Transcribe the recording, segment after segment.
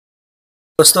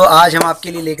दोस्तों आज हम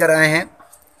आपके लिए लेकर आए हैं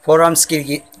फोरआर्म्स की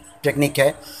ये टेक्निक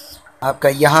है आपका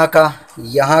यहाँ का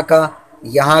यहाँ का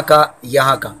यहाँ का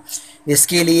यहाँ का।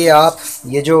 इसके लिए आप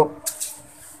ये जो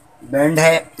बैंड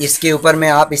है इसके ऊपर में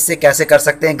आप इससे कैसे कर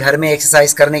सकते हैं घर में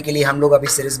एक्सरसाइज करने के लिए हम लोग अभी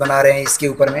सीरीज़ बना रहे हैं इसके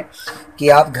ऊपर में कि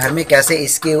आप घर में कैसे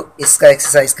इसका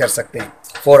एक्सरसाइज कर सकते हैं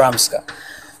फोरआर्म्स का।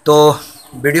 तो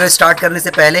वीडियो स्टार्ट करने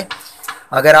से पहले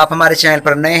अगर आप हमारे चैनल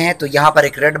पर नए हैं तो यहाँ पर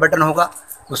एक रेड बटन होगा,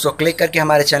 उसको क्लिक करके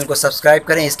हमारे चैनल को सब्सक्राइब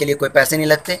करें। इसके लिए कोई पैसे नहीं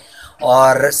लगते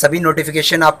और सभी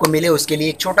नोटिफिकेशन आपको मिले उसके लिए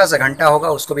एक छोटा सा घंटा होगा,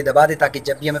 उसको भी दबा दें ताकि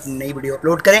जब भी हम अपनी नई वीडियो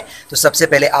अपलोड करें तो सबसे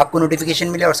पहले आपको नोटिफिकेशन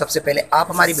मिले और सबसे पहले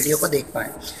आप हमारी वीडियो को देख पाएँ।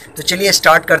 तो चलिए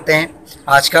स्टार्ट करते हैं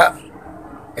आज का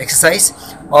एक्सरसाइज।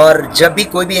 और जब भी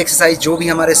कोई भी एक्सरसाइज जो भी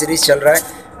हमारे सीरीज़ चल रहा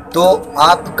है तो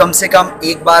आप कम से कम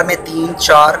एक बार में 3,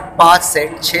 4, 5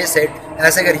 सेट 6 सेट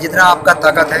ऐसे करिए, जितना आपका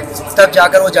ताकत है तब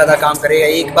जाकर वो ज़्यादा काम करेगा।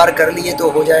 एक बार कर लिए तो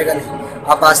हो जाएगा नहीं,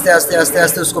 आप आस्ते आस्ते आस्ते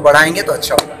आस्ते उसको बढ़ाएंगे तो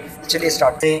अच्छा होगा। चलिए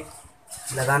स्टार्ट से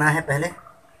लगाना है पहले,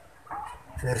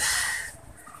 फिर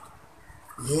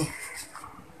ये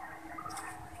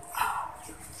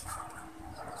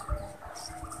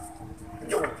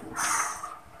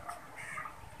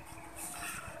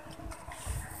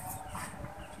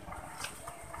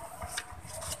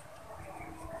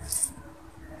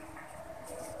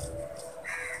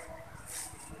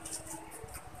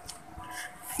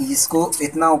इसको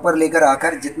इतना ऊपर लेकर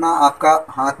आकर जितना आपका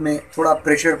हाथ में थोड़ा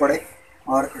प्रेशर पड़े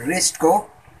और रिस्ट को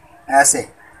ऐसे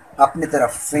अपनी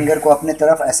तरफ, फिंगर को अपनी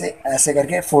तरफ ऐसे ऐसे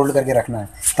करके फोल्ड करके रखना है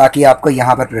ताकि आपको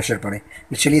यहाँ पर प्रेशर पड़े।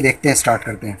 तो चलिए देखते हैं, स्टार्ट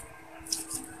करते हैं।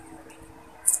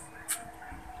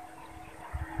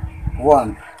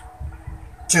 1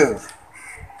 2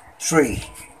 3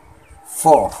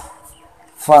 4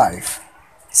 5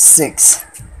 6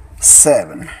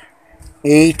 7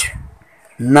 8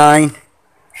 9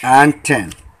 एंड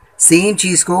 10। सेम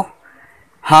चीज़ को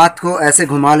हाथ को ऐसे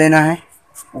घुमा लेना है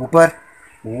ऊपर।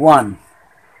 1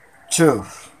 2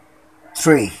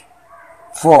 3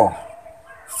 4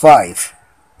 5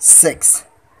 6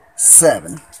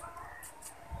 7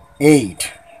 8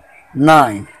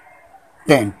 9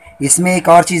 10। इसमें एक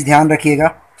और चीज़ ध्यान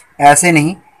रखिएगा, ऐसे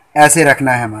नहीं ऐसे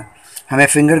रखना है। हमें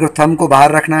फिंगर को, थंब को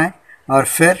बाहर रखना है और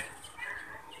फिर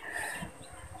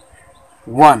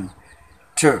 1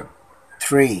 2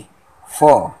 3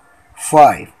 4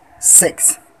 5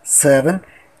 6 7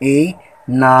 8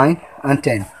 9 and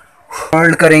 10।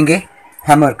 होल्ड करेंगे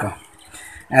हैमर का,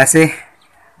 ऐसे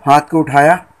हाथ को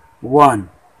उठाया। 1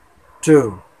 2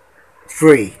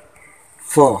 3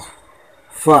 4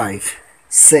 5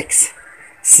 6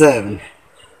 7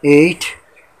 8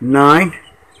 9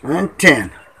 and 10।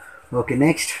 Okay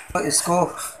next. तो इसको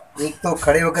एक तो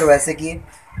खड़े होकर वैसे किए,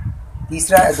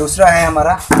 दूसरा है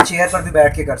हमारा चेयर पर भी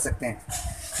बैठ के कर सकते हैं।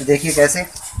 तो देखिए कैसे,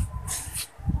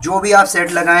 जो भी आप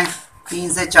सेट लगाएं 3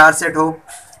 से 4 सेट हो,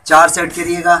 4 सेट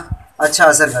करिएगा, अच्छा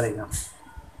असर करेगा।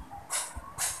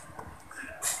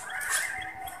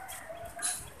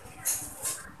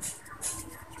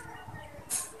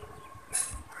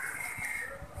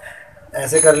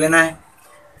 ऐसे कर लेना है।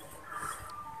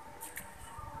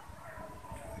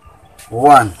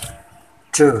 1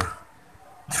 2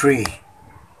 3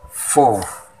 4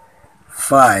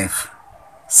 5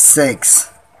 6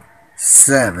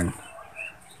 7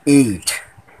 8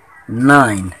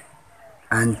 9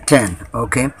 and 10।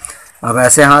 ओके, अब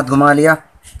ऐसे हाथ घुमा लिया,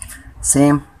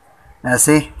 सेम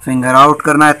ऐसे फिंगर आउट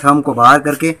करना है थंब को बाहर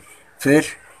करके। फिर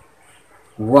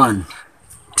 1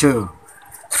 2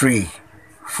 3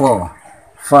 4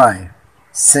 5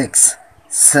 6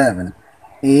 7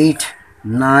 8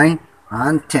 9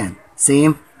 and 10।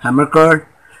 सेम हैमर कर्ल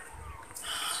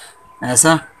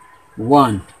ऐसा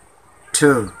 1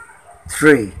 2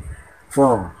 3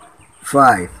 4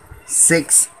 5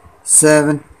 6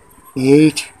 7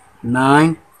 8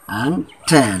 9 and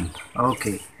 10।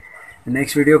 ओके,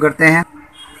 नेक्स्ट वीडियो करते हैं।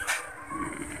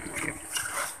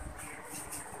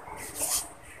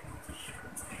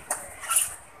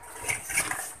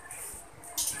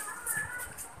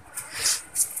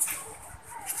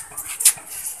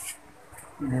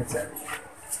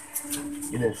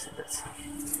 इधर से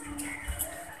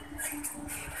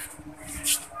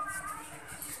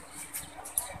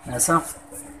ऐसा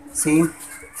सेम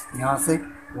यहाँ से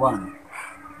 1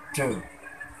 2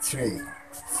 3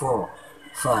 4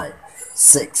 5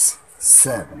 6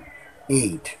 7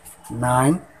 8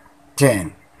 9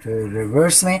 10। फिर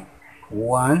रिवर्स में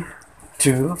 1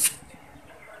 2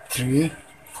 3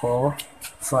 4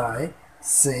 5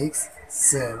 6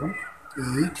 7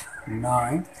 8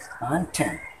 9 and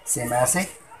 10। सेम ऐसे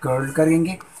कर्ल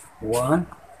करेंगे 1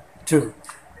 2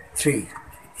 3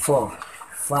 4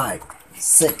 5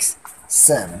 6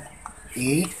 7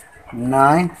 8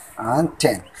 9 एंड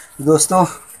 10। दोस्तों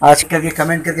आज करके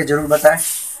कमेंट करके ज़रूर बताएं,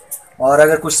 और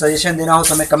अगर कुछ सजेशन देना हो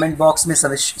तो हमें कमेंट बॉक्स में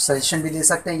सजेशन भी दे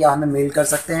सकते हैं या हमें मेल कर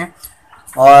सकते हैं,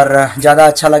 और ज़्यादा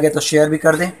अच्छा लगे तो शेयर भी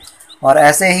कर दें। और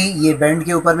ऐसे ही ये बैंड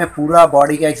के ऊपर में पूरा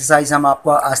बॉडी का एक्सरसाइज हम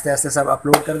आपको आस्ते आस्ते सब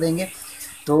अपलोड कर देंगे।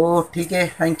 तो ठीक है,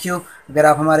 थैंक यू। अगर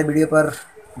आप हमारे वीडियो पर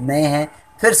नए हैं,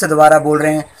 फिर से दोबारा बोल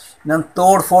रहे हैं, एकदम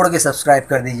तोड़ फोड़ के सब्सक्राइब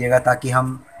कर दीजिएगा ताकि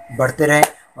हम बढ़ते रहें,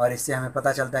 और इससे हमें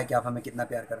पता चलता है कि आप हमें कितना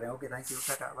प्यार कर रहे हैं। Okay, thank you,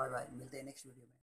 Tata, bye bye, मिलते हैं नेक्स्ट वीडियो में।